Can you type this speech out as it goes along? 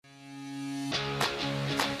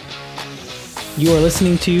You are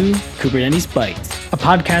listening to Kubernetes Bytes, a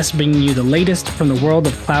podcast bringing you the latest from the world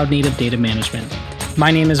of cloud-native data management. My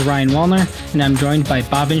name is Ryan Wallner, and I'm joined by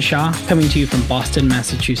Bhavin Shah, coming to you from Boston,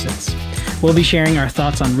 Massachusetts. We'll be sharing our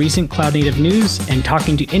thoughts on recent cloud-native news and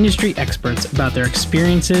talking to industry experts about their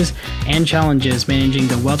experiences and challenges managing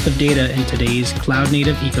the wealth of data in today's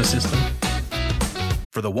cloud-native ecosystem.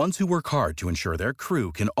 For the ones who work hard to ensure their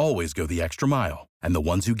crew can always go the extra mile, and the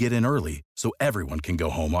ones who get in early so everyone can go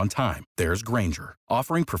home on time, there's Grainger,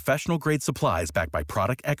 offering professional-grade supplies backed by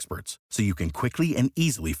product experts so you can quickly and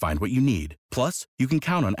easily find what you need. Plus, you can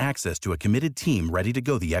count on access to a committed team ready to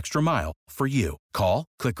go the extra mile for you. Call,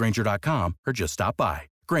 click Grainger.com, or just stop by.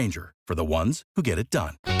 Grainger, for the ones who get it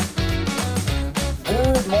done. Good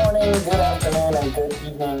morning, good afternoon, and good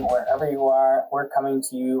evening, wherever you are. We're coming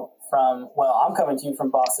to you from, I'm coming to you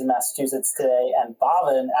from Boston, Massachusetts today, and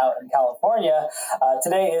Bhavin out in California.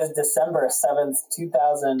 Today is December 7th,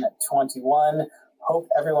 2021. Hope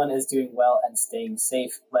everyone is doing well and staying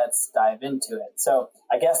safe. Let's dive into it. So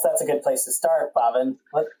I guess that's a good place to start, Bhavin.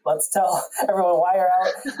 Let's tell everyone why you're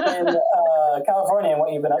out in California and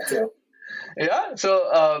what you've been up to. Yeah,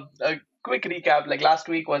 so a quick recap. Like last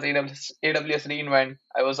week was AWS reInvent.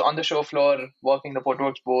 I was on the show floor working the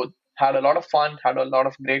Portworx booth. Had a lot of fun, had a lot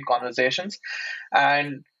of great conversations.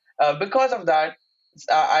 And because of that,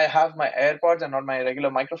 I have my AirPods and not my regular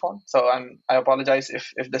microphone. So I apologize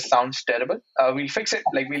if this sounds terrible. We'll fix it.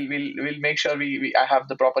 Like we'll make sure I have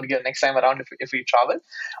the proper gear next time around if we travel.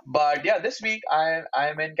 But yeah, this week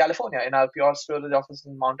I'm in California in our Pure Storage office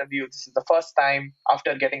in Mountain View. This is the first time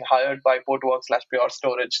after getting hired by Portworx/Pure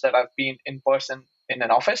Storage that I've been in person in an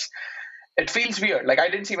office. It feels weird. Like I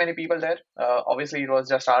didn't see many people there. Obviously, it was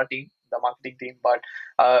just our team, the marketing team. But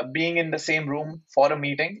being in the same room for a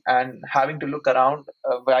meeting and having to look around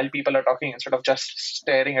while people are talking instead of just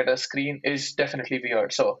staring at a screen is definitely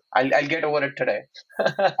weird. So I'll get over it today.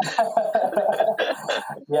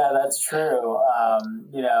 Yeah, that's true.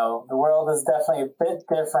 The world is definitely a bit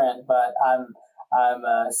different, but I'm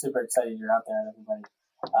super excited you're out there, everybody.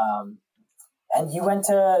 And you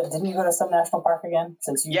didn't you go to some national park again?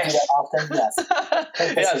 Since you do that often? Yes.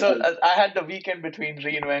 Yeah, so I had the weekend between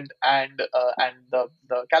reInvent and the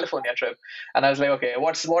California trip. And I was like, okay,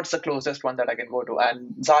 what's the closest one that I can go to?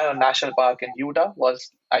 And Zion National Park in Utah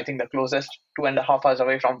was, I think, the closest, 2.5 hours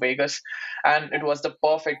away from Vegas. And it was the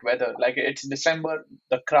perfect weather. Like it's December,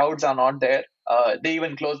 the crowds are not there. They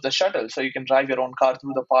even closed the shuttle, so you can drive your own car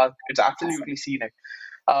through the park. It's absolutely scenic.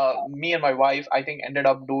 Me and my wife, I think, ended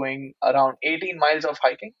up doing around 18 miles of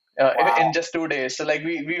hiking in just 2 days. So like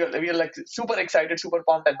we were like super excited, super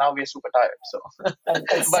pumped, and now we are super tired. So,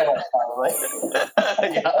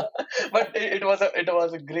 yeah, but it was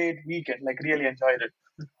a great weekend. Like really enjoyed it.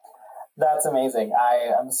 That's amazing.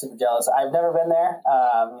 I'm super jealous. I've never been there.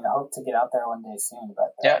 Hope to get out there one day soon.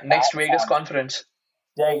 But next Vegas conference.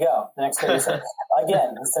 There you go. The next Vegas.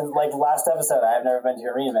 Again, since like last episode, I've never been to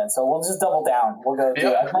a reInvent, so we'll just double down. We'll go.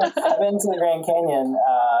 Yeah. I've been to the Grand Canyon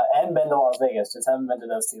and been to Las Vegas. Just haven't been to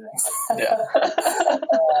those two things. Yeah.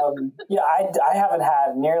 I haven't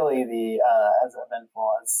had nearly the as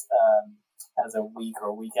eventful as a week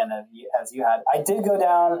or weekend as you had. I did go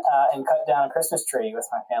down and cut down a Christmas tree with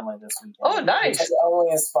my family this weekend. Oh, nice! Which is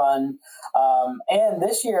always fun. And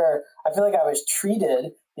this year, I feel like I was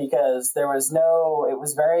treated because it was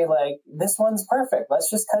very like, this one's perfect. Let's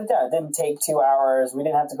just cut it down. It didn't take 2 hours. We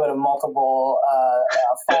didn't have to go to multiple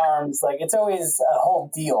farms. Like it's always a whole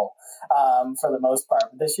deal for the most part.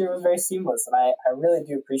 But this year was very seamless, and I really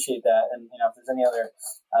do appreciate that. And if there's any other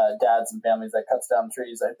dads and families that cuts down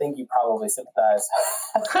trees, I think you probably sympathize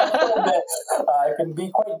a little bit. It can be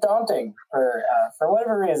quite daunting for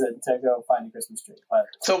whatever reason to go find a Christmas tree. But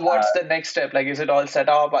so what's the next step? Like, is it all set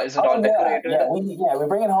up? Is it all decorated? Yeah, we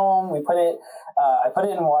bring it home. We put it. I put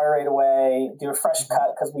it in water right away. Do a fresh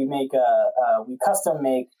cut because we custom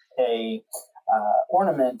make a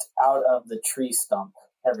ornament out of the tree stump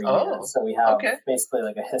every year. So we have basically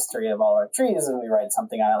like a history of all our trees, and we write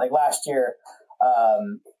something on it. Like last year,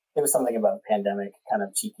 it was something about the pandemic, kind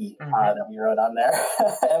of cheeky, that we wrote on there,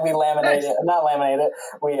 and we laminate it. Not laminate it.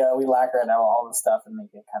 We lacquer it out all the stuff and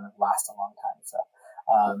make it kind of last a long time. So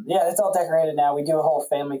it's all decorated now. We do a whole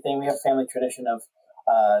family thing. We have a family tradition of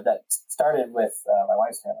that started with my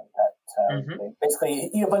wife's family. That they basically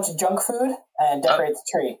eat a bunch of junk food and decorate the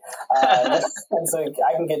tree, and so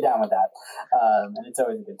I can get down with that, and it's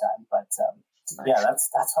always a good time. But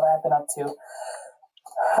that's what I've been up to.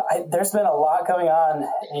 There's been a lot going on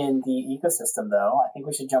in the ecosystem, though. I think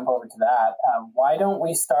we should jump over to that. Why don't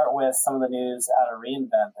we start with some of the news out of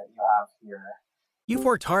reInvent that you have here? You've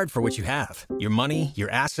worked hard for what you have. Your money, your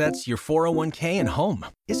assets, your 401k, and home.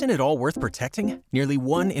 Isn't it all worth protecting? Nearly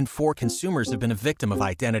 1 in 4 consumers have been a victim of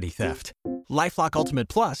identity theft. LifeLock Ultimate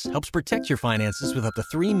Plus helps protect your finances with up to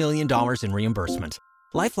 $3 million in reimbursement.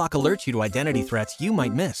 LifeLock alerts you to identity threats you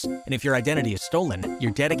might miss. And if your identity is stolen,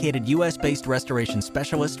 your dedicated U.S.-based restoration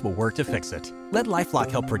specialist will work to fix it. Let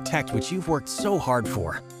LifeLock help protect what you've worked so hard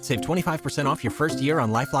for. Save 25% off your first year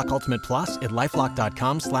on LifeLock Ultimate Plus at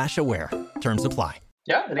LifeLock.com/aware. Terms apply.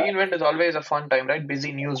 Yeah, reInvent is always a fun time, right?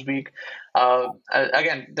 Busy news week.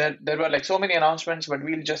 Again, there were like so many announcements, but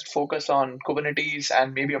we'll just focus on Kubernetes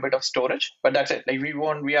and maybe a bit of storage. But that's it. Like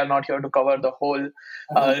we are not here to cover the whole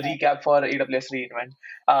recap for AWS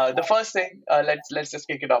reInvent. The first thing, let's just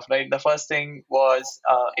kick it off, right? The first thing was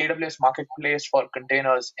AWS Marketplace for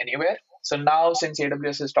Containers Anywhere. So now, since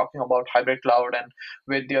AWS is talking about hybrid cloud and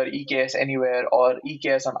with their EKS Anywhere or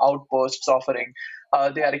EKS on Outposts offering,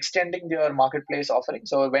 they are extending their marketplace offering.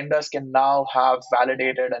 So vendors can now have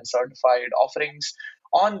validated and certified offerings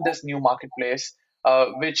on this new marketplace,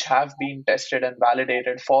 which have been tested and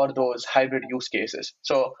validated for those hybrid use cases.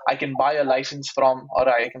 So I can buy a license from, or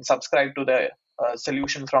I can subscribe to the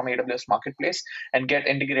solution from AWS Marketplace and get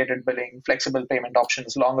integrated billing, flexible payment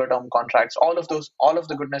options, longer term contracts, all of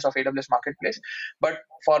the goodness of AWS Marketplace, but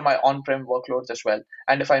for my on-prem workloads as well.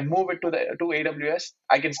 And if I move it to AWS,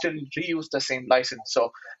 I can still reuse the same license.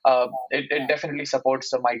 So it definitely supports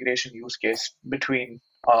the migration use case between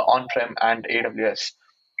on-prem and AWS.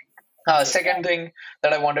 Second thing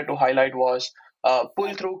that I wanted to highlight was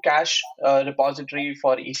pull through cache repository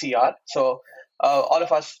for ECR. So all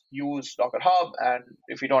of us use Docker Hub, and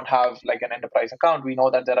if you don't have like an enterprise account, we know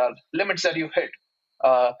that there are limits that you hit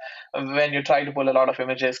when you try to pull a lot of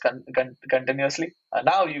images continuously.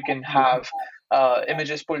 Now you can have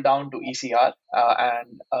images pulled down to ECR,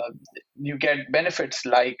 and you get benefits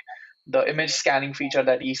like the image scanning feature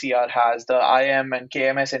that ECR has, the IAM and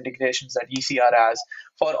KMS integrations that ECR has.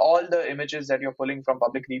 For all the images that you're pulling from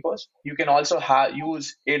public repos, you can also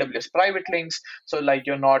use AWS private links. So like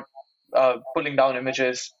you're not pulling down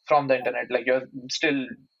images from the internet, like you're still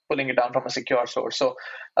pulling it down from a secure source. So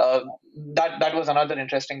that was another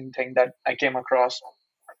interesting thing that I came across.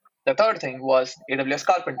 The third thing was AWS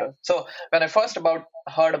Carpenter. So when I first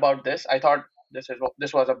heard about this, I thought this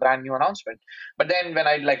was a brand new announcement. But then when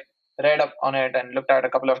I read up on it and looked at a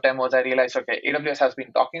couple of demos, I realized, okay, AWS has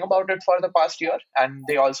been talking about it for the past year, and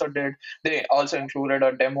they also included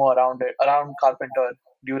a demo around Carpenter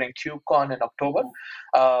during KubeCon in October.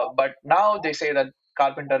 But now they say that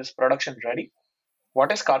Carpenter is production ready.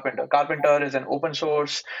 What is Carpenter? Carpenter is an open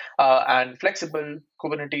source and flexible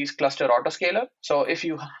Kubernetes cluster autoscaler. So if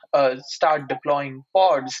you start deploying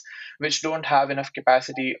pods which don't have enough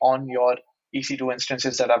capacity on your EC2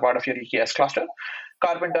 instances that are part of your EKS cluster,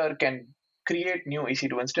 Carpenter can create new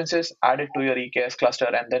EC2 instances, add it to your EKS cluster,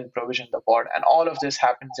 and then provision the pod. And all of this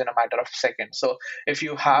happens in a matter of seconds. So if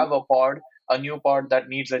you have a new pod that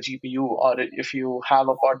needs a GPU, or if you have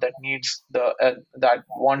a pod that needs that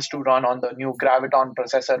wants to run on the new Graviton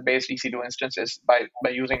processor-based EC2 instances by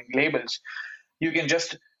using labels,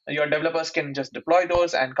 your developers can just deploy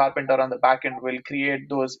those, and Carpenter on the backend will create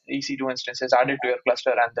those EC2 instances, add it to your cluster,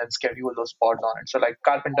 and then schedule those pods on it. So like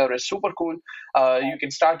Carpenter is super cool. You can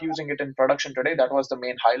start using it in production today. That was the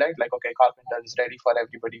main highlight. Like, okay, Carpenter is ready for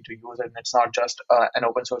everybody to use it, and it's not just an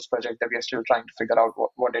open source project that we are still trying to figure out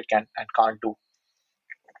what it can and can't do.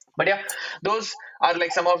 But yeah, those are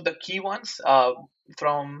like some of the key ones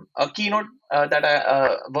from a keynote that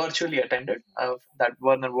I virtually attended that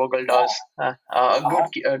Werner Vogel does. A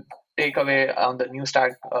good takeaway on the New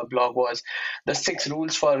Stack blog was the 6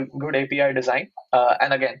 rules for good API design.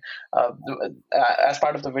 And again, as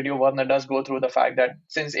part of the video, Werner does go through the fact that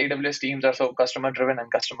since AWS teams are so customer driven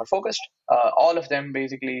and customer focused, all of them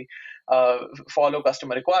basically follow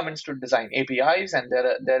customer requirements to design APIs, and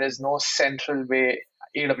there is no central way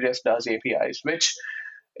AWS does APIs, which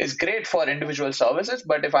is great for individual services.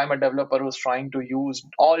 But if I'm a developer who's trying to use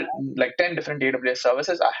all 10 different AWS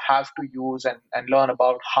services, I have to use and learn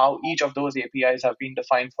about how each of those APIs have been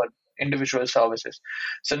defined for individual services.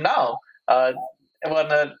 So now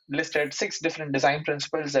Werner listed 6 different design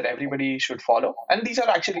principles that everybody should follow. And these are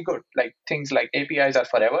actually good. Like things like APIs are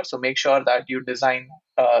forever. So make sure that you design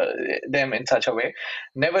them in such a way.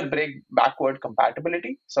 Never break backward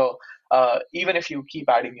compatibility. So even if you keep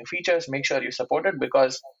adding new features, make sure you support it,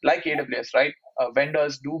 because like AWS, right,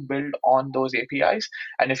 vendors do build on those APIs.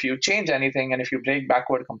 And if you change anything and if you break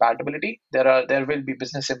backward compatibility, there will be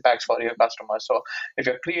business impacts for your customers. So if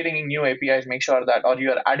you're creating new APIs, make sure that, or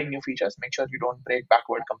you're adding new features, make sure you don't break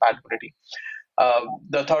backward compatibility.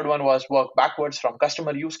 The third one was work backwards from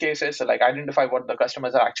customer use cases. So like identify what the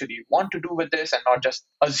customers are actually want to do with this and not just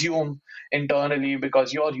assume internally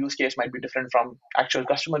because your use case might be different from actual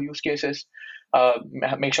customer use cases.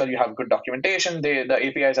 Make sure you have good documentation. The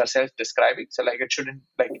APIs are self-describing. So like it shouldn't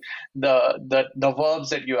like the verbs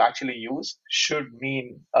that you actually use should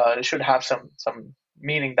have some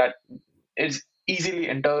meaning that is easily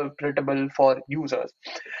interpretable for users.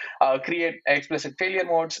 Create explicit failure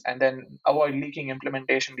modes, and then avoid leaking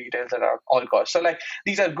implementation details at all costs. So like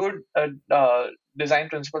these are good design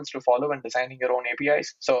principles to follow when designing your own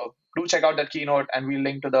APIs. So do check out that keynote, and we'll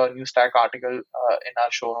link to the New Stack article in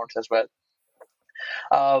our show notes as well.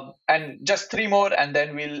 And just three more, and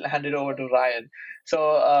then we'll hand it over to Ryan.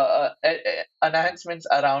 So enhancements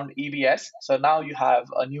around EBS. So now you have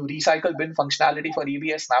a new recycle bin functionality for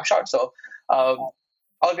EBS snapshot. So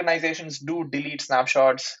organizations do delete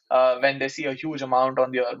snapshots when they see a huge amount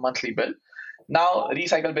on their monthly bill. Now,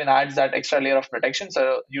 Recycle Bin adds that extra layer of protection,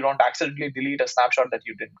 so you don't accidentally delete a snapshot that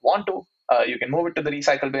you didn't want to. You can move it to the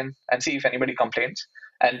Recycle Bin and see if anybody complains,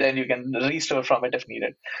 and then you can restore from it if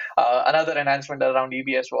needed. Another enhancement around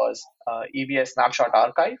EBS was EBS Snapshot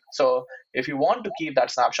Archive. So if you want to keep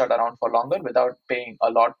that snapshot around for longer without paying a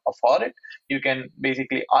lot for it, you can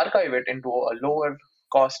basically archive it into a lower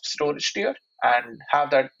cost storage tier and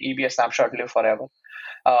have that EBS snapshot live forever.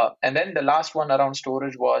 And then the last one around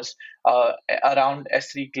storage was around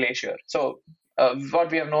S3 Glacier. So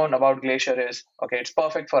what we have known about Glacier is, okay, it's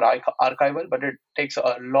perfect for archival, but it takes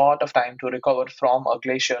a lot of time to recover from a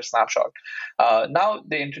Glacier snapshot. Now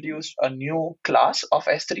they introduced a new class of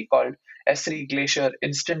S3 called S3 Glacier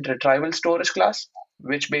Instant Retrieval Storage class,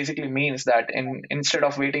 which basically means that instead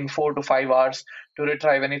of waiting 4 to 5 hours to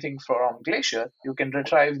retrieve anything from Glacier, you can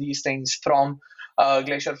retrieve these things from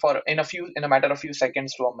Glacier in a matter of few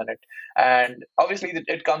seconds to a minute. And obviously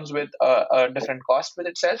it comes with a different cost with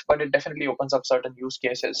itself, but it definitely opens up certain use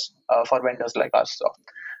cases for vendors like us. So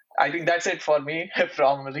I think that's it for me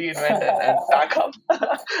from reInvent and backup.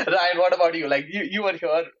 Ryan, what about you? Like you were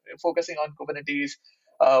here focusing on Kubernetes.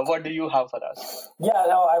 What do you have for us? Yeah,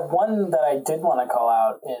 no, one that I did want to call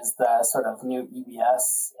out is the sort of new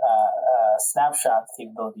EBS snapshot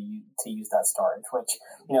capability to use that storage, which,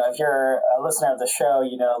 if you're a listener of the show,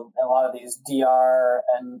 a lot of these DR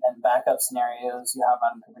and backup scenarios you have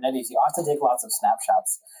on Kubernetes, you have to take lots of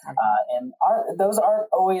snapshots. And those aren't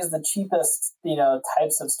always the cheapest,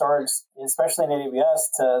 types of storage, especially in AWS,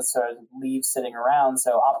 to sort of leave sitting around.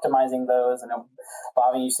 So optimizing those,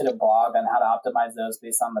 Bobby, you did a blog on how to optimize those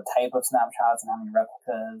based on the type of snapshots and how many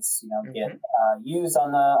replicas, get used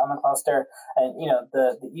on the cluster. And,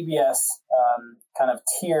 the EBS kind of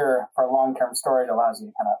tier for long-term storage allows you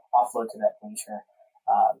to kind of offload to that Glacier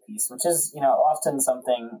piece, which is, often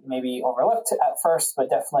something maybe overlooked at first, but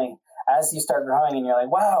definitely as you start growing and you're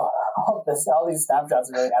like, wow, all these snapshots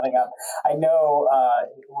are really adding up. I know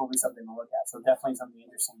it will be something to look at. So definitely something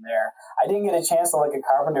interesting there. I didn't get a chance to look at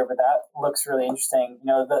Carpenter, but that looks really interesting.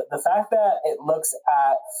 The fact that it looks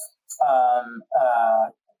at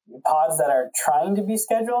pods that are trying to be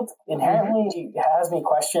scheduled inherently has me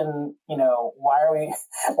question, why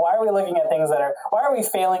are we looking at things why are we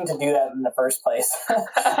failing to do that in the first place?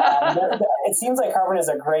 It seems like Carpenter is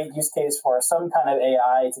a great use case for some kind of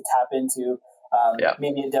AI to tap into,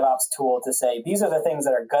 maybe a DevOps tool to say, these are the things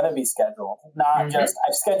that are going to be scheduled, not just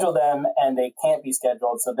I've scheduled them and they can't be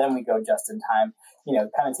scheduled. So then we go just in time,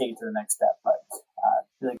 kind of take it to the next step. But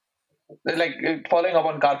really, like following up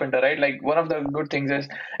on Carpenter, right? Like one of the good things is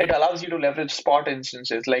it allows you to leverage spot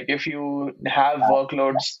instances. Like if you have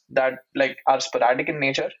workloads that like are sporadic in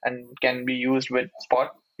nature and can be used with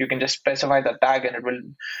spot, you can just specify the tag and it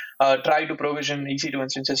will try to provision EC2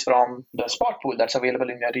 instances from the spot pool that's available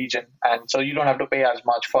in your region. And so you don't have to pay as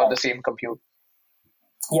much for the same compute.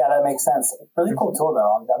 Yeah, that makes sense. Really cool tool, though.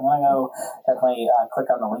 I'm going to go definitely click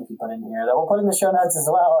on the link you put in here that we'll put in the show notes as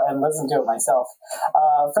well and listen to it myself.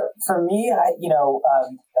 For me,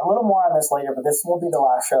 a little more on this later, but this will be the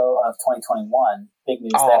last show of 2021. Big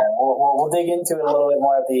news there. We'll dig into it a little bit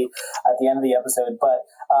more at the end of the episode. But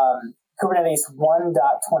Kubernetes 1.23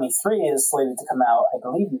 is slated to come out, I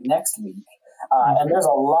believe, next week. And there's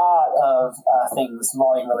a lot of things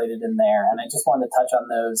volume related in there. And I just wanted to touch on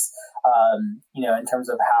those, in terms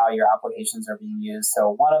of how your applications are being used.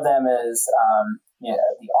 So one of them is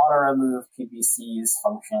the auto remove PVCs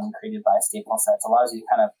function created by stateful sets allows you to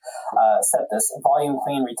kind of set this volume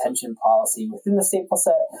clean retention policy within the stateful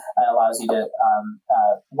set and allows you to,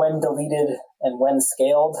 when deleted and when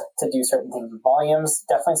scaled, to do certain things with volumes.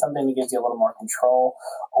 Definitely something that gives you a little more control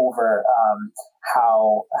over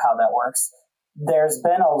how that works. There's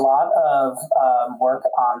been a lot of work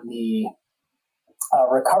on the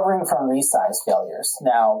recovering from resize failures.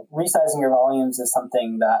 Now, resizing your volumes is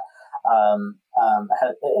something that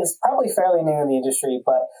is probably fairly new in the industry,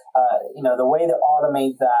 but the way to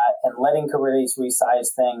automate that and letting Kubernetes resize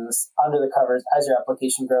things under the covers as your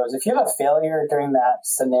application grows. If you have a failure during that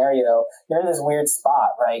scenario, you're in this weird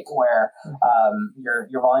spot, right, where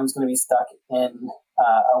your volume is going to be stuck in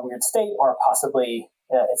a weird state, or possibly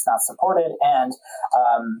it's not supported. And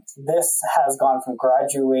this has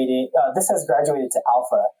graduated to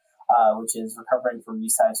alpha, which is recovering from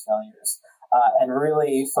resize failures. And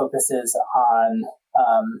really focuses on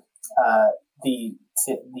the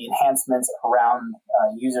enhancements around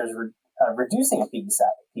users reducing a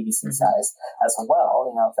PVC size as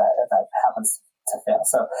well. If that happens to fail.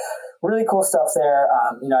 So really cool stuff there.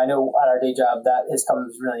 I know at our day job that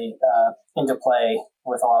comes really into play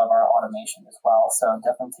with a lot of our automation as well. So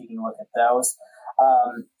definitely taking a look at those.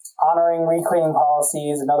 Honoring reclaiming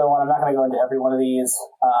policies, another one. I'm not going to go into every one of these.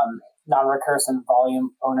 Non-recursive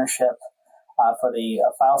volume ownership. For the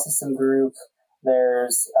file system group,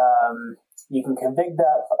 there's you can config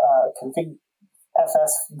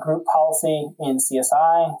FS group policy in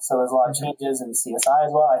CSI. So there's a lot of changes in CSI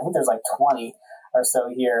as well. I think there's like 20 or so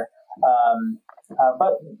here.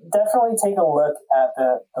 But definitely take a look at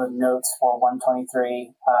the notes for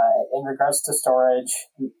 123 in regards to storage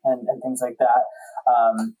and things like that.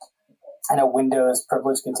 I know Windows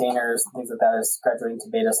privileged containers, things like that is graduating to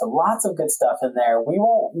beta. So lots of good stuff in there. We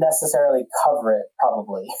won't necessarily cover it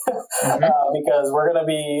probably because we're going to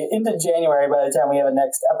be into January by the time we have a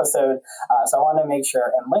next episode. So I want to make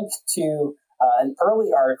sure and link to an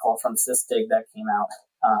early article from SysDig that came out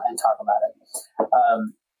and talk about it.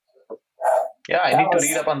 I need to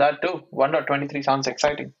read up on that too. 1.23 sounds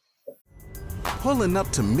exciting. Pulling up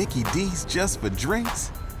to Mickey D's just for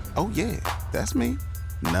drinks? Oh yeah, that's me.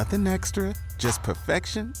 Nothing extra, just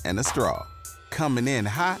perfection and a straw. Coming in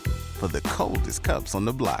hot for the coldest cups on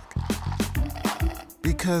the block.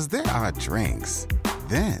 Because there are drinks.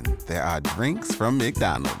 Then there are drinks from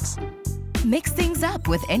McDonald's. Mix things up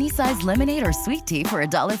with any size lemonade or sweet tea for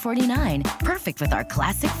 $1.49. Perfect with our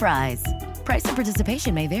classic fries. Price and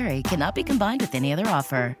participation may vary. Cannot be combined with any other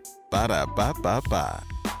offer. Ba-da-ba-ba-ba.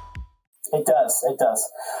 It does.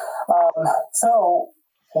 So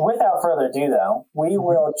without further ado, though, we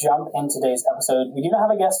will jump in today's episode. We do not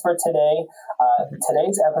have a guest for today.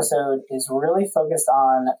 Today's episode is really focused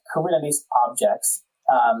on Kubernetes objects.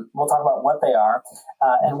 We'll talk about what they are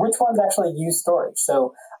and which ones actually use storage.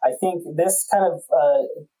 So I think this kind of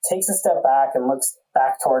takes a step back and looks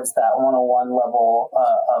back towards that 101 level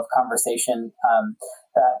of conversation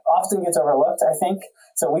that often gets overlooked, I think.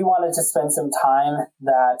 So we wanted to spend some time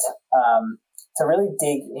that to really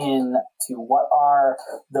dig in to what are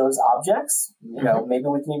those objects. Maybe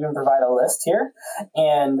we can even provide a list here,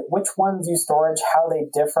 and which ones use storage, how they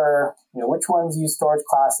differ, which ones use storage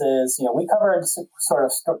classes. We covered sort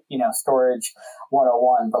of storage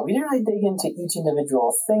 101, but we didn't really dig into each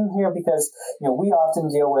individual thing here because we often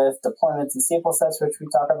deal with deployments and sample sets, which we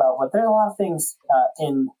talk about, but there are a lot of things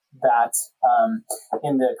in that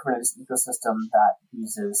in the Kubernetes ecosystem that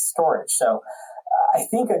uses storage. So I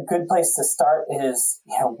think a good place to start is,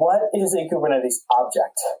 what is a Kubernetes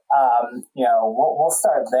object? We'll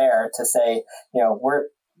start there to say,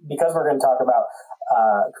 because we're going to talk about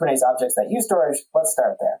Kubernetes objects that use storage, let's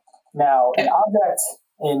start there. Now, an object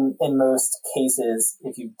in most cases,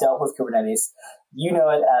 if you've dealt with Kubernetes, you know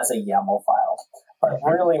it as a YAML file. But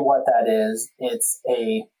really what that is, it's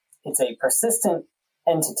a persistent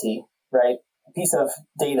entity, right? A piece of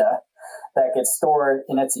data that gets stored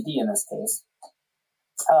in etcd in this case.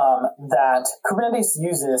 That Kubernetes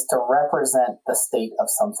uses to represent the state of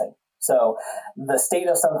something. So the state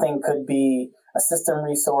of something could be a system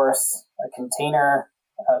resource, a container,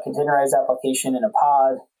 a containerized application in a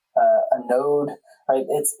pod, a node, right?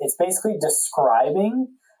 It's basically describing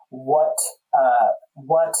what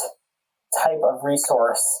type of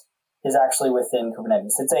resource is actually within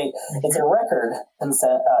Kubernetes. It's a record in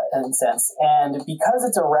sense, and because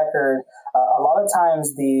it's a record, a lot of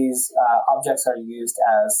times these objects are used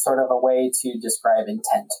as sort of a way to describe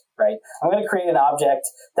intent, right? I'm going to create an object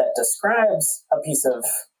that describes a piece of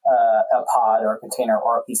a pod or a container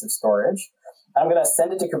or a piece of storage. I'm going to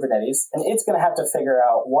send it to Kubernetes, and it's going to have to figure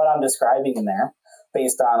out what I'm describing in there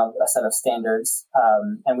based on a set of standards.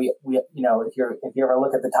 And we if you ever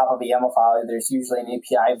look at the top of a YAML file, there's usually an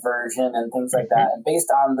API version and things like that. And based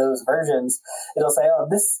on those versions, it'll say, oh,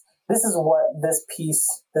 this is what this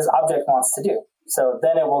object wants to do. So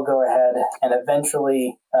then it will go ahead and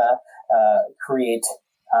eventually create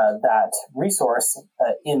that resource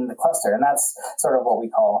in the cluster. And that's sort of what we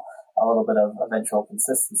call a little bit of eventual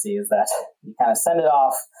consistency, is that you kind of send it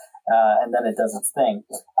off and then it does its thing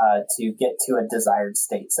to get to a desired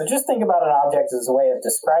state. So just think about an object as a way of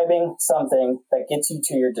describing something that gets you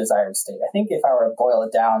to your desired state. I think if I were to boil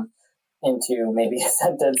it down into maybe a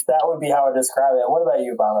sentence, that would be how I describe it. What about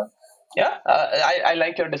you, Baba? Yeah, I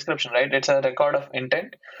like your description, right? It's a record of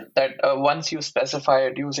intent that once you specify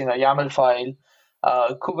it using a YAML file,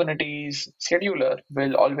 Kubernetes scheduler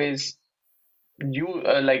will always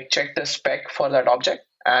check the spec for that object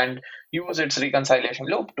and use its reconciliation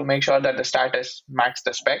loop to make sure that the status matches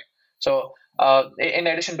the spec. So in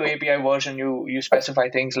addition to API version, you specify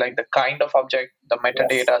things like the kind of object, the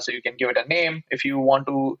metadata, so you can give it a name. If you want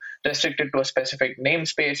to restrict it to a specific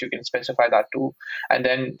namespace, you can specify that too. And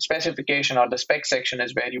then specification or the spec section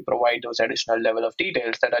is where you provide those additional level of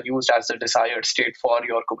details that are used as the desired state for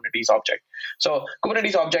your Kubernetes object. So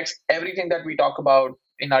Kubernetes objects, everything that we talk about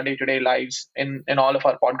in our day-to-day lives, in all of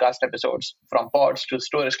our podcast episodes, from pods to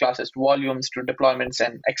storage classes to volumes to deployments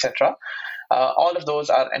and etc. All of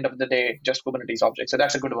those are, end of the day, just Kubernetes objects. So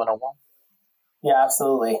that's a good 101. Yeah,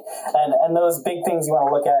 absolutely. And those big things you want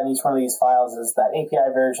to look at in each one of these files is that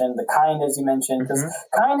API version, the kind, as you mentioned, because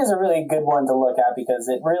kind is a really good one to look at because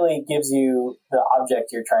it really gives you the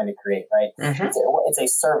object you're trying to create, right? It's a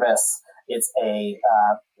service. It's a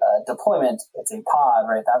deployment. It's a pod,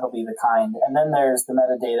 right? That'll be the kind. And then there's the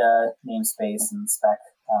metadata, namespace, and spec.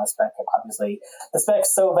 Spec, obviously, the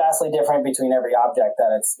spec's so vastly different between every object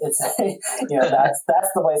that it's that's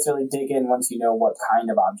the place to really dig in once you know what kind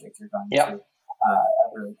of object you're going to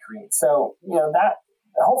really create. So that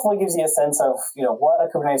hopefully gives you a sense of what a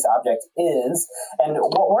Kubernetes object is, and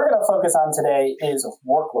what we're going to focus on today is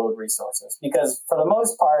workload resources, because for the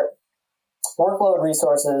most part, workload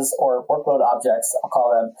resources or workload objects, I'll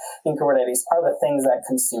call them, in Kubernetes are the things that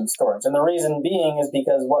consume storage. And the reason being is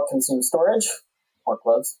because what consumes storage?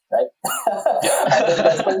 Workloads, right?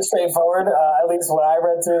 That's pretty straightforward. At least when I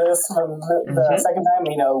read through this from the second time,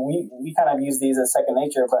 we kind of use these as second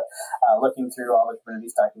nature, but looking through all the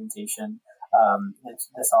Kubernetes documentation,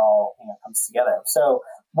 this all comes together. So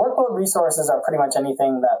workload resources are pretty much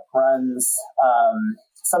anything that runs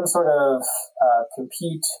some sort of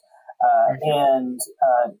compute and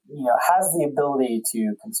has the ability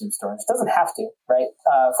to consume storage. It doesn't have to, right?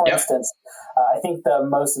 For instance, I think the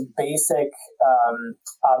most basic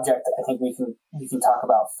object I think we can talk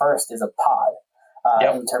about first is a pod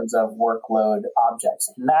in terms of workload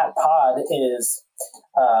objects. And that pod is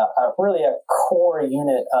really a core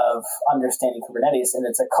unit of understanding Kubernetes, and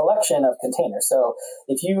it's a collection of containers. So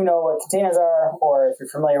if you know what containers are, or if you're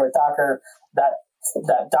familiar with Docker, that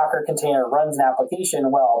Docker container runs an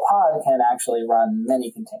application, well, a pod can actually run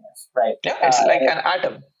many containers, right? Yeah, it's like an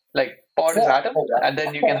atom. Like pod is atom, and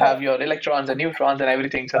then you can have your electrons and neutrons and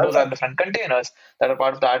everything. So those are different containers that are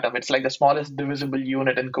part of the atom. It's like the smallest divisible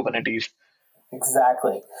unit in Kubernetes.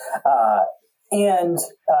 Exactly. And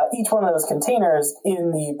each one of those containers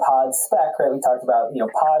in the pod spec, right? We talked about,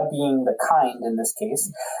 pod being the kind in this case,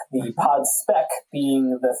 the pod spec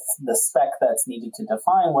being the spec that's needed to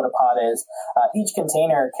define what a pod is. Each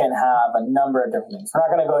container can have a number of different things. We're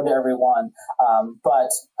not going to go into every one,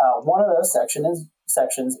 but one of those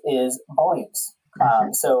sections is volumes.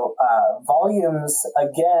 So volumes,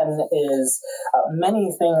 again, is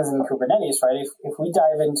many things in Kubernetes, right? If we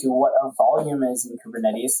dive into what a volume is in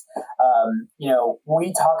Kubernetes,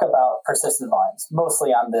 we talk about persistent volumes,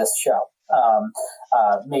 mostly on this show.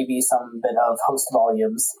 Maybe some bit of host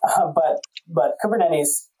volumes, but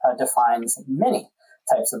Kubernetes defines many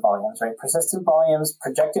types of volumes, right? Persistent volumes,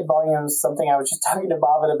 projected volumes, something I was just talking to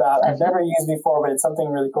Bhavin about. I've never used before, but it's something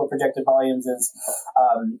really cool. Projected volumes is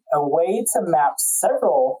a way to map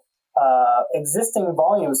several existing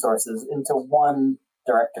volume sources into one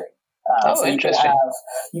directory. So interesting.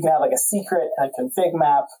 You can have like a secret, a config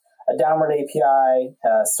map, a downward API,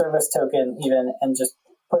 a service token even, and just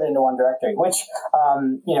put it into one directory, which,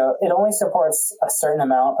 it only supports a certain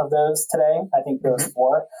amount of those today. I think those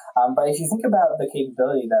 4. But if you think about the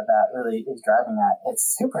capability that really is driving that,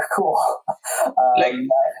 it's super cool.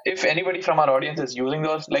 If anybody from our audience is using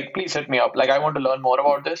those, please hit me up. I want to learn more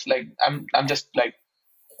about this. I'm just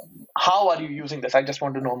how are you using this? I just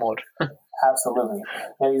want to know more. Absolutely.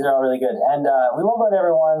 Yeah, these are all really good. And we won't go into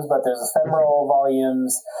everyone's, but there's ephemeral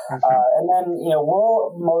volumes. And then,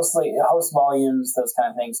 we'll mostly host volumes, those kind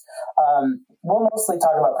of things. We'll mostly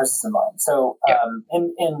talk about persistent volumes. So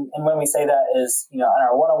and when we say that is, in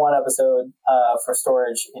our 101 episode for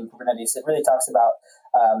storage in Kubernetes, it really talks about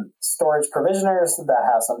storage provisioners that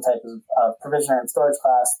have some type of provisioner and storage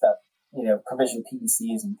class that provision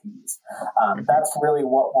PVCs and PVs. That's really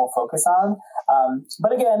what we'll focus on.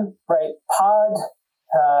 But again, right, pod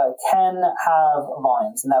can have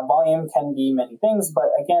volumes, and that volume can be many things. But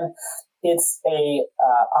again, it's a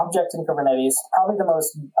object in Kubernetes, probably the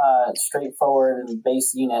most straightforward and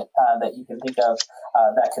base unit that you can think of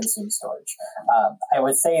that consumes storage. I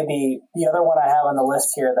would say the other one I have on the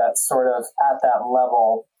list here that's sort of at that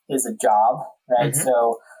level is a job, right? Mm-hmm.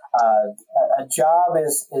 So a job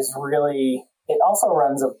is really, it also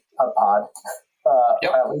runs a pod,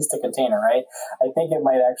 or at least a container, right? I think it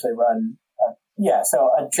might actually run. So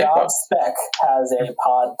a job spec has a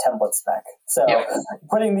pod template spec. So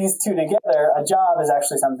putting these two together, a job is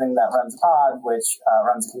actually something that runs a pod, which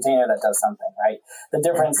runs a container that does something, right? The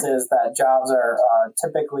difference is that jobs are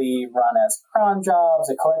typically run as cron jobs,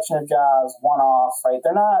 a collection of jobs, one-off, right?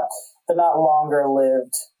 They're not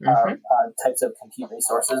longer-lived types of compute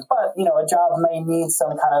resources, but a job may need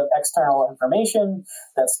some kind of external information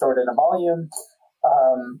that's stored in a volume.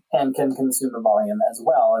 And can consume a volume as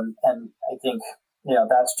well. And I think,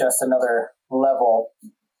 that's just another level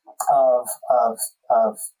of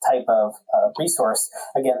type of resource.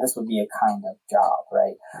 Again, this would be a kind of job,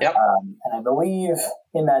 right? Yep. And I believe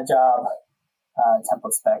in that job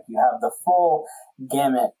template spec, you have the full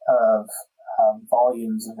gamut of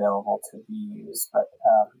volumes available to be used, but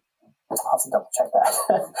I'll have to double check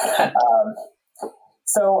that.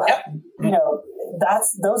 So,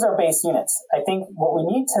 those are base units. I think what we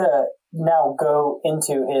need to now go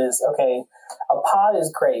into is, okay, a pod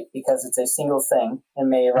is great because it's a single thing and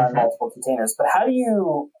may run multiple containers, but how do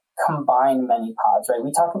you combine many pods, right?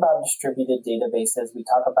 We talk about distributed databases. We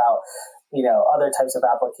talk about, other types of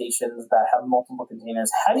applications that have multiple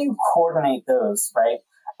containers. How do you coordinate those, right?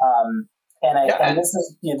 And this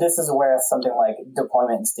is where something like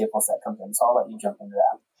deployment and stateful set comes in. So I'll let you jump into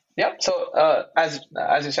that. Yeah. So as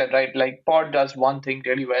you said, right, like pod does one thing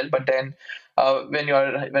really well, but then when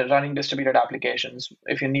you're running distributed applications,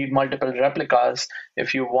 if you need multiple replicas,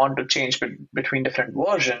 if you want to change between different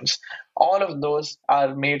versions, all of those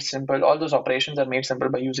are made simple. All those operations are made simple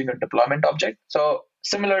by using a deployment object. So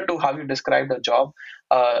similar to how you described a job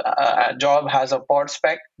has a pod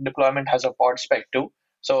spec, deployment has a pod spec too.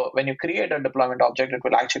 So when you create a deployment object, it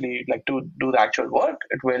will actually to do the actual work.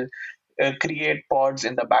 It will create pods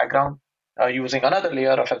in the background using another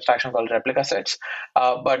layer of abstraction called replica sets.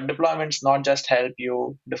 But deployments not just help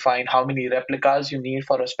you define how many replicas you need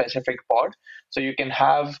for a specific pod. So you can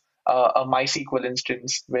have a MySQL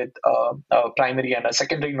instance with a primary and a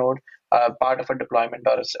secondary node, part of a deployment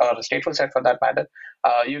or a stateful set for that matter.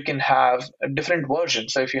 You can have different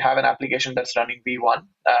versions. So if you have an application that's running V1,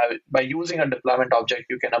 by using a deployment object,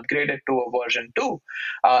 you can upgrade it to a version 2,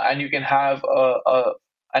 and you can have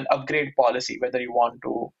an upgrade policy, whether you want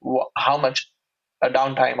to, how much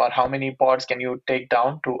downtime or how many pods can you take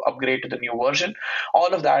down to upgrade to the new version.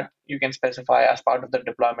 All of that you can specify as part of the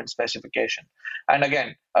deployment specification. And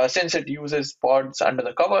again, since it uses pods under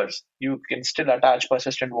the covers, you can still attach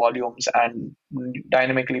persistent volumes and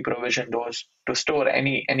dynamically provision those to store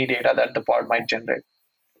any data that the pod might generate.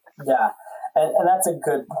 Yeah. And that's a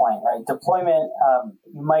good point, right? Deployment,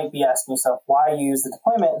 you might be asking yourself, why use the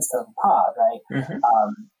deployment instead of a pod, right?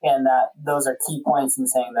 And that those are key points in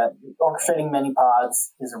saying that orchestrating many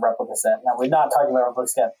pods is a replica set. Now, we're not talking about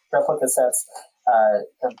replica sets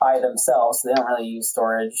by themselves. So they don't really use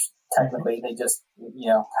storage. Technically, they just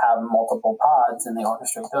have multiple pods and they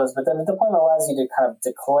orchestrate those. But then the deployment allows you to kind of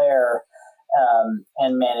declare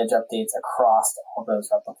and manage updates across all those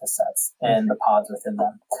replica sets and the pods within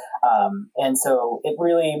them. And so it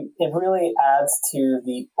really adds to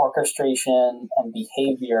the orchestration and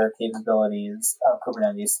behavior capabilities of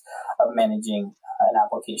Kubernetes of managing an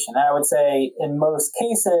application. And I would say in most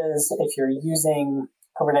cases, if you're using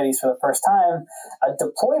Kubernetes for the first time, a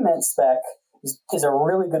deployment spec is a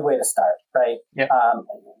really good way to start, right? Yeah.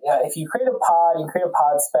 If you create a pod, you create a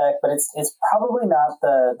pod spec, but it's probably not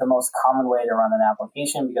the most common way to run an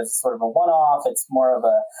application because it's sort of a one-off. It's more of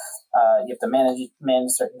a you have to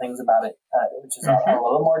manage certain things about it, which is a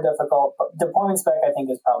little more difficult. But deployment spec, I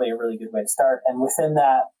think, is probably a really good way to start. And within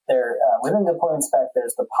that, within deployment spec,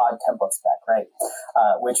 there's the pod template spec, right?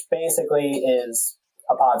 Which basically is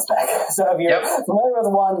a pod spec. So if you're familiar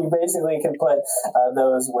with one, you basically can put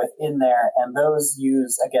those within there, and those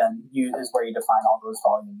is where you define all those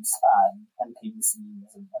volumes and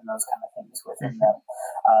PVCs and those kind of things within them.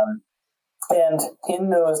 And in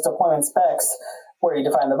those deployment specs, where you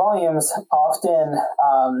define the volumes, often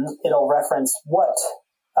it'll reference what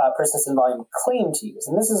persistent volume claim to use,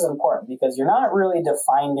 and this is important because you're not really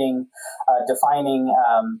defining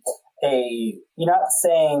you're not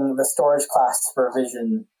saying the storage class to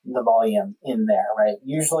provision the volume in there, right?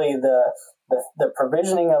 Usually the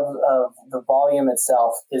provisioning of the volume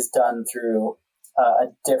itself is done through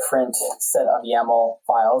a different set of YAML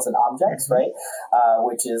files and objects, right?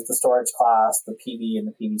 Which is the storage class, the PV, and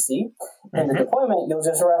the PVC. In the deployment, you'll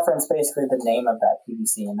just reference basically the name of that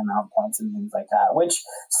PVC and the mount points and things like that, which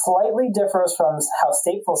slightly differs from how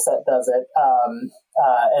stateful set does it.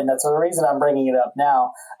 And that's the reason I'm bringing it up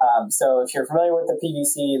now. So if you're familiar with the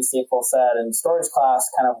PVC and stateful set and storage class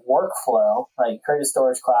kind of workflow, right? You create a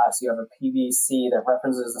storage class, you have a PVC that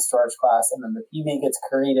references the storage class, and then the PV gets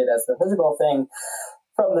created as the physical thing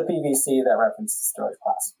from the PVC that references the storage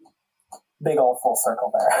class. Big old full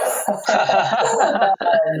circle there.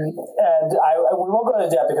 and we won't go into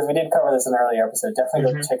depth because we did cover this in an earlier episode.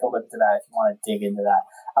 Definitely go take a look to that if you want to dig into that.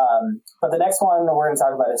 But the next one we're going to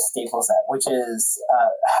talk about is stateful set, which is,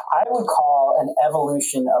 I would call an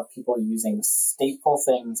evolution of people using stateful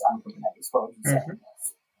things on Kubernetes. What would you say?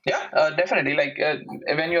 Yeah, definitely. Like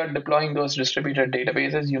when you're deploying those distributed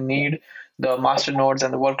databases, you need the master nodes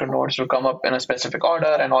and the worker nodes to come up in a specific order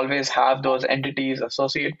and always have those entities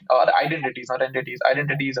associated, or identities, not entities,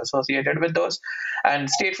 identities associated with those. And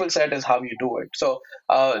stateful set is how you do it. So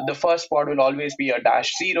the first pod will always be a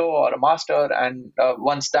 -0 or a master. And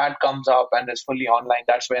once that comes up and is fully online,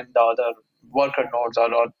 that's when the other worker nodes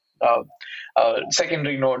or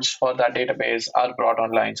secondary nodes for that database are brought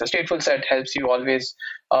online. So stateful set helps you always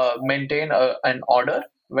maintain an order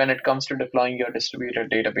when it comes to deploying your distributed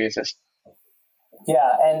databases.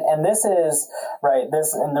 Yeah, and this is right.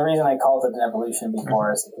 This and the reason I called it an evolution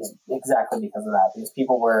before is exactly because of that. Because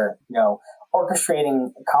people were,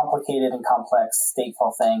 orchestrating complicated and complex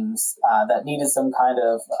stateful things that needed some kind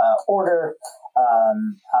of order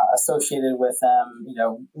associated with them.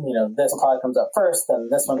 This pod comes up first, then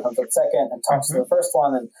this one comes up second, and talks to the first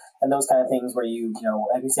one, and those kind of things. Where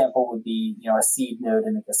an example would be a seed node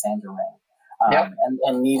in a Cassandra ring.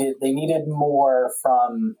 And they needed more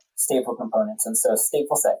from stateful components, and so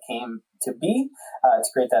stateful set came to be to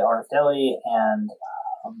create that order fidelity and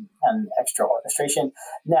extra orchestration.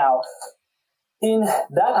 Now, in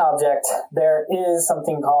that object, there is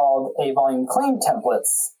something called a volume claim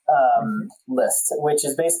templates list, which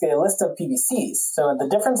is basically a list of PVCs. So the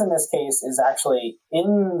difference in this case is actually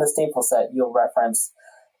in the stateful set, you'll reference,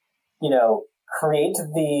 create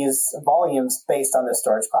these volumes based on the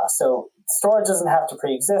storage class. So storage doesn't have to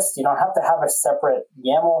pre-exist. You don't have to have a separate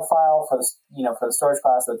YAML file for the storage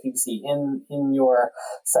class of the PVC in your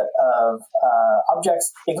set of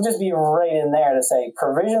objects. It can just be right in there to say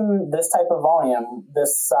provision this type of volume,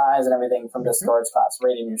 this size, and everything from this storage class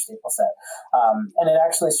right in your stateful set. And it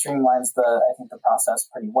actually streamlines the process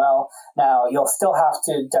pretty well. Now you'll still have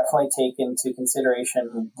to definitely take into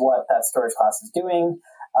consideration what that storage class is doing.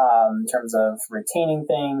 In terms of retaining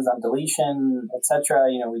things on deletion, etc.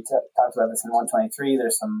 We talked about this in 123.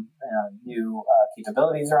 There's some new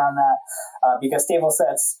capabilities around that because stateful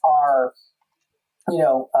sets are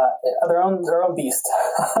their own beast.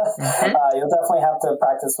 You'll definitely have to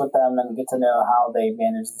practice with them and get to know how they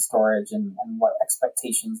manage the storage and what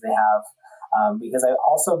expectations they have. Because I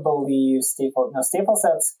also believe stateful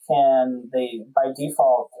sets they by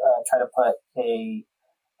default try to put a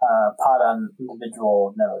pod on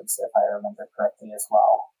individual nodes, if I remember correctly as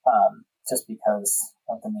well, just because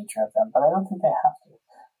of the nature of them. But I don't think they have to.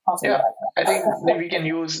 I think we can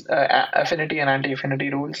use affinity and anti-affinity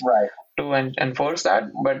rules to enforce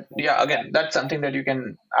that. But again, that's something that you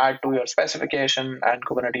can add to your specification, and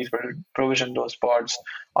Kubernetes will provision those pods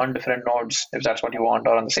on different nodes if that's what you want,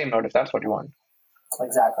 or on the same node if that's what you want.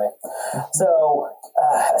 Exactly. So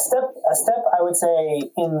a step I would say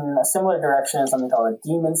in a similar direction is something called a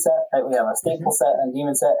daemon set. Right? We have a stateful set and a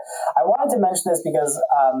daemon set. I wanted to mention this because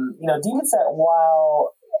daemon set,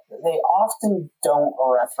 while they often don't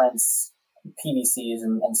reference PVCs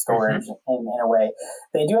and storage in a way,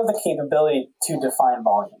 they do have the capability to define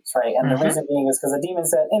volumes, right? And the reason being is because a daemon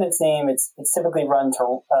set, in its name, it's typically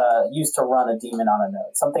used to run a daemon on a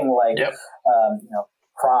node. Something like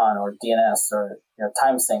cron or DNS or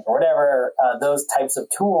timesync or whatever, those types of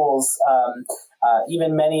tools.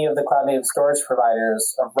 Even many of the cloud native storage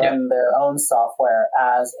providers run their own software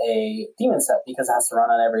as a daemon set because it has to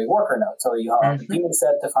run on every worker node. So you have a daemon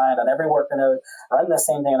set defined on every worker node, run the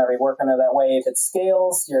same thing on every worker node. That way, if it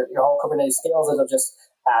scales, your whole Kubernetes scales, it'll just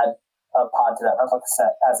add a pod to that replica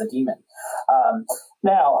set as a daemon.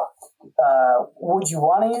 Now, would you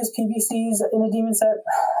want to use PVCs in a daemon set?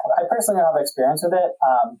 I personally don't have experience with it,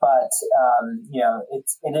 but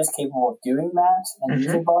it is capable of doing that and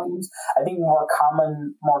using volumes. I think more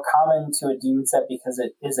common to a daemon set, because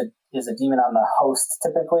it is a daemon on the host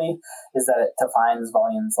typically, is that it defines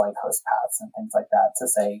volumes like host paths and things like that to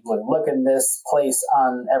say, look in this place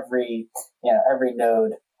on every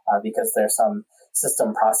node, because there's some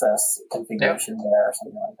system process configuration there or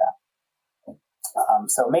something like that.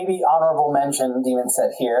 So maybe honorable mention, Demon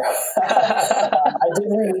said here. I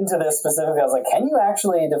did read into this specifically. I was like, can you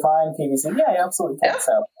actually define PVC? Yeah, you absolutely can. Yeah.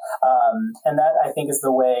 So, and that I think is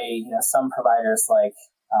the way, some providers like,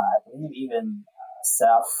 I believe even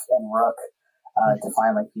Ceph and Rook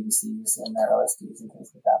define like PVCs in their OSDs and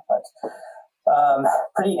things like that. But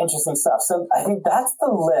pretty interesting stuff. So I think that's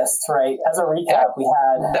the list, right? As a recap, we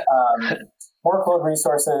had workload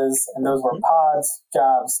resources, and those were pods,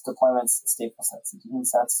 jobs, deployments, stateful sets, and daemon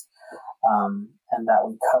sets. And that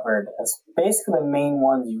we covered as basically the main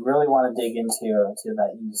ones you really want to dig into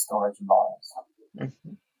that use storage and volumes.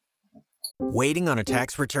 Waiting on a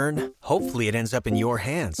tax return? Hopefully it ends up in your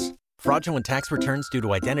hands. Fraudulent tax returns due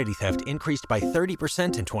to identity theft increased by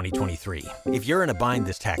 30% in 2023. If you're in a bind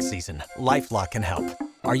this tax season, LifeLock can help.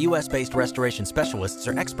 Our U.S.-based restoration specialists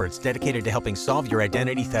are experts dedicated to helping solve your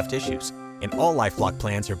identity theft issues. And all LifeLock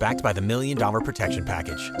plans are backed by the $1 Million Protection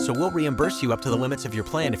Package. So we'll reimburse you up to the limits of your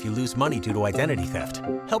plan if you lose money due to identity theft.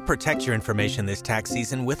 Help protect your information this tax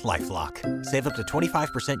season with LifeLock. Save up to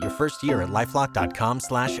 25% your first year at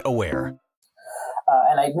LifeLock.com/aware.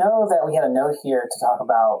 And I know that we had a note here to talk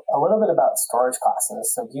about a little bit about storage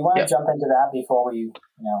classes. So do you want to jump into that before we,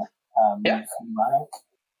 move from running?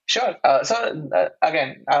 Sure.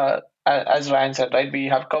 Again, as Ryan said, right, we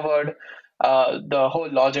have covered the whole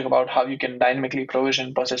logic about how you can dynamically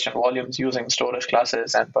provision persistent volumes using storage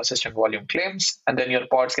classes and persistent volume claims, and then your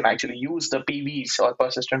pods can actually use the PVs or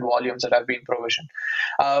persistent volumes that have been provisioned.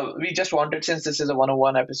 We just wanted, since this is a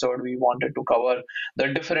 101 episode, we wanted to cover the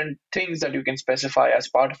different things that you can specify as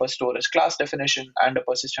part of a storage class definition and a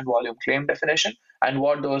persistent volume claim definition, and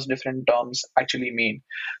what those different terms actually mean.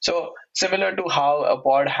 So similar to how a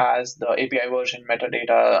pod has the API version,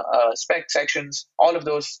 metadata, spec sections, all of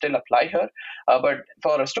those still apply here. But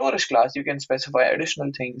for a storage class, you can specify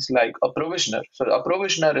additional things like a provisioner. So a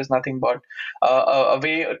provisioner is nothing but a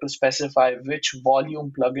way to specify which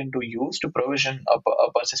volume plugin to use to provision a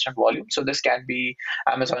persistent volume. So this can be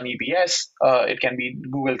Amazon EBS, it can be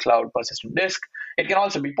Google Cloud Persistent Disk, it can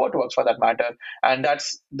also be Portworx for that matter, and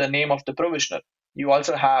that's the name of the provisioner. You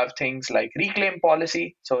also have things like reclaim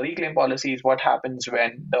policy. So reclaim policy is what happens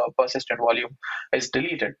when the persistent volume is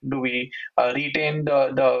deleted. Do we retain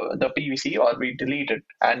the PVC or we delete it?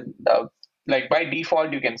 And like by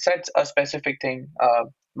default, you can set a specific thing.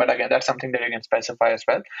 But again, that's something that you can specify as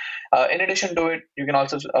well. In addition to it, you can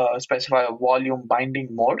also specify a volume binding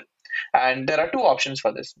mode. And there are two options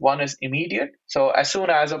for this. One is immediate. So as soon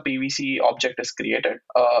as a PVC object is created,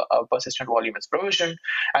 a persistent volume is provisioned,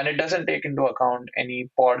 and it doesn't take into account any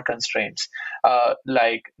pod constraints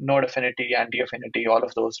like node affinity, anti-affinity, all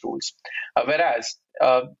of those rules. Whereas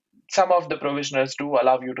some of the provisioners do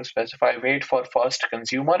allow you to specify wait for first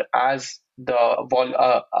consumer as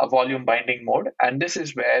the volume binding mode, and this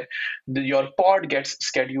is where your pod gets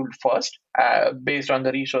scheduled first based on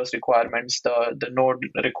the resource requirements, the node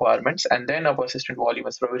requirements, and then a persistent volume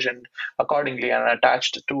is provisioned accordingly and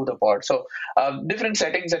attached to the pod. So different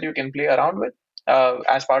settings that you can play around with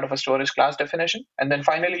as part of a storage class definition. And then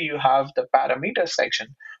finally, you have the parameters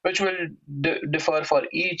section, which will differ for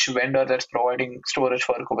each vendor that's providing storage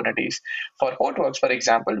for Kubernetes. For Portworx, for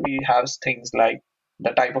example, we have things like the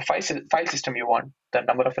type of file system you want, the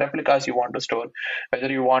number of replicas you want to store, whether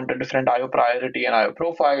you want a different IO priority and IO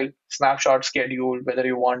profile, snapshot schedule, whether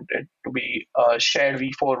you want it to be a shared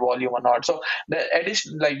V4 volume or not. So the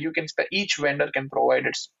addition, like you can, each vendor can provide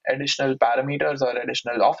its additional parameters or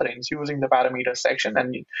additional offerings using the parameters section,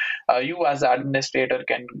 and you as the administrator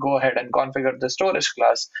can go ahead and configure the storage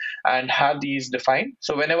class and have these defined.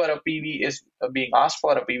 So whenever a PV is being asked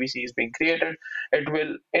for, a PVC is being created, it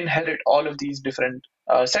will inherit all of these different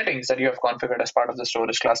settings that you have configured as part of the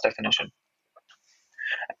storage class definition.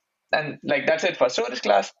 And like that's it for storage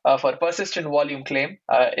class. For persistent volume claim,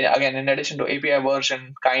 again, in addition to API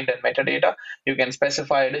version, kind, and metadata, you can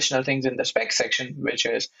specify additional things in the spec section, which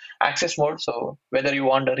is access mode. So whether you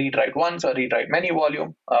want to read write once or read write many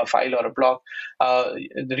volume, a file or a block,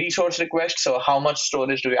 the resource request. So how much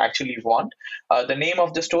storage do you actually want? The name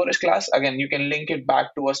of the storage class, again, you can link it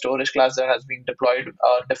back to a storage class that has been deployed,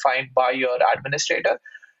 defined by your administrator.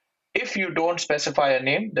 If you don't specify a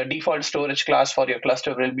name, the default storage class for your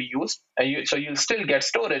cluster will be used. So you'll still get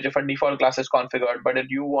storage if a default class is configured, but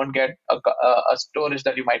you won't get a storage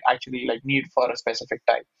that you might actually like need for a specific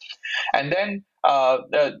type. And then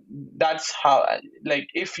that's how, like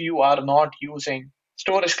if you are not using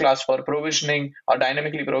storage class for provisioning or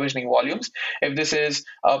dynamically provisioning volumes. If this is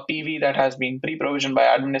a PV that has been pre-provisioned by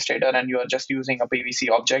administrator and you are just using a PVC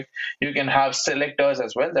object, you can have selectors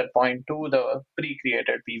as well that point to the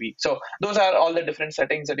pre-created PV. So those are all the different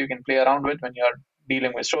settings that you can play around with when you're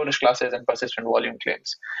dealing with storage classes and persistent volume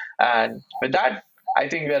claims. And with that, I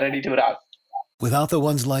think we're ready to wrap. Without the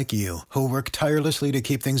ones like you, who work tirelessly to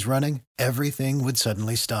keep things running, everything would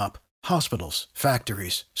suddenly stop. Hospitals,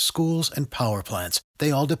 factories, schools, and power plants, they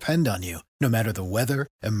all depend on you. No matter the weather,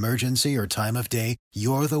 emergency, or time of day,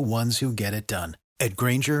 you're the ones who get it done. At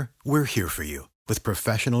Grainger, we're here for you. With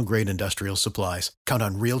professional-grade industrial supplies, count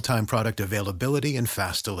on real-time product availability and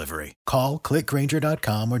fast delivery. Call,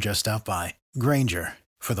 clickgrainger.com, or just stop by. Grainger,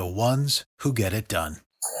 for the ones who get it done.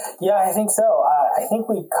 Yeah, I think so. I think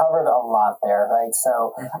we covered a lot there, right?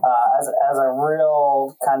 So as a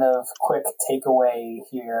real kind of quick takeaway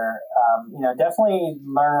here, definitely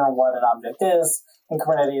learn what an object is in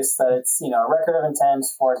Kubernetes, that it's, a record of intent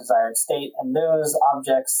for a desired state, and those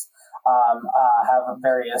objects have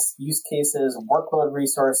various use cases, workload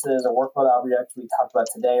resources, or workload objects we talked about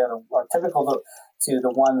today are typical to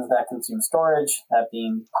the ones that consume storage, that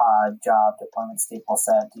being pod, job, deployment, stateful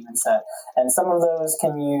set, daemon set. And some of those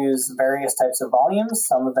can use various types of volumes.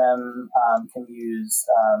 Some of them can use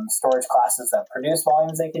storage classes that produce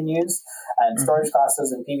volumes they can use. And storage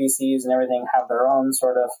classes and PVCs and everything have their own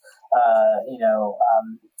sort of,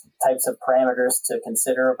 types of parameters to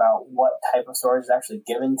consider about what type of storage is actually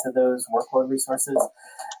given to those workload resources.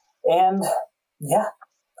 And yeah,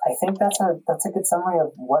 I think that's a good summary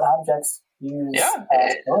of what objects use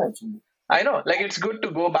storage. I know, it's good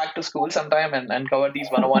to go back to school sometime and cover these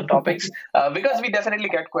 101 topics because we definitely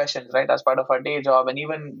get questions, right, as part of our day job. And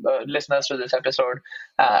even listeners to this episode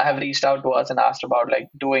have reached out to us and asked about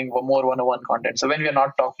doing more 101 content. So when we're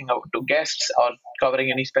not talking to guests or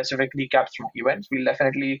covering any specific recaps from events, we'll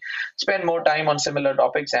definitely spend more time on similar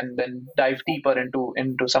topics and then dive deeper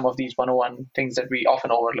into some of these 101 things that we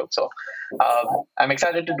often overlook. So I'm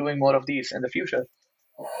excited to doing more of these in the future.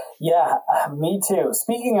 Yeah, me too.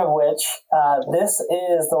 Speaking of which, this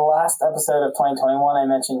is the last episode of 2021 I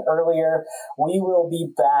mentioned earlier. We will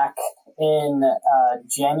be back in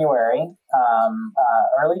January,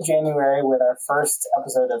 early January, with our first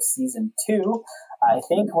episode of season 2. I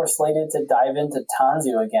think we're slated to dive into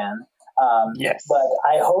Tanzu again. Yes. But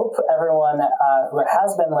I hope everyone who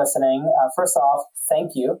has been listening, first off,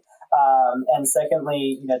 thank you. And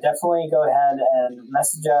secondly, definitely go ahead and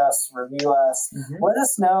message us, review us, let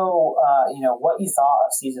us know, what you thought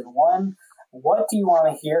of season 1. What do you want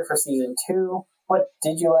to hear for season 2? What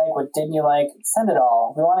did you like? What didn't you like? Send it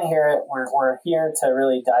all. We want to hear it. We're here to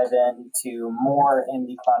really dive into more in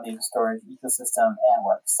the cloud native storage ecosystem, and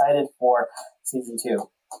we're excited for season 2.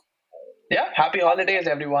 Yeah, happy holidays,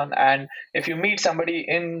 everyone. And if you meet somebody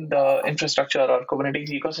in the infrastructure or Kubernetes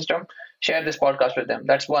ecosystem, share this podcast with them.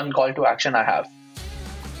 That's one call to action I have.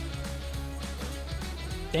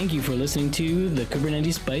 Thank you for listening to the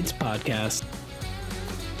Kubernetes Bytes podcast.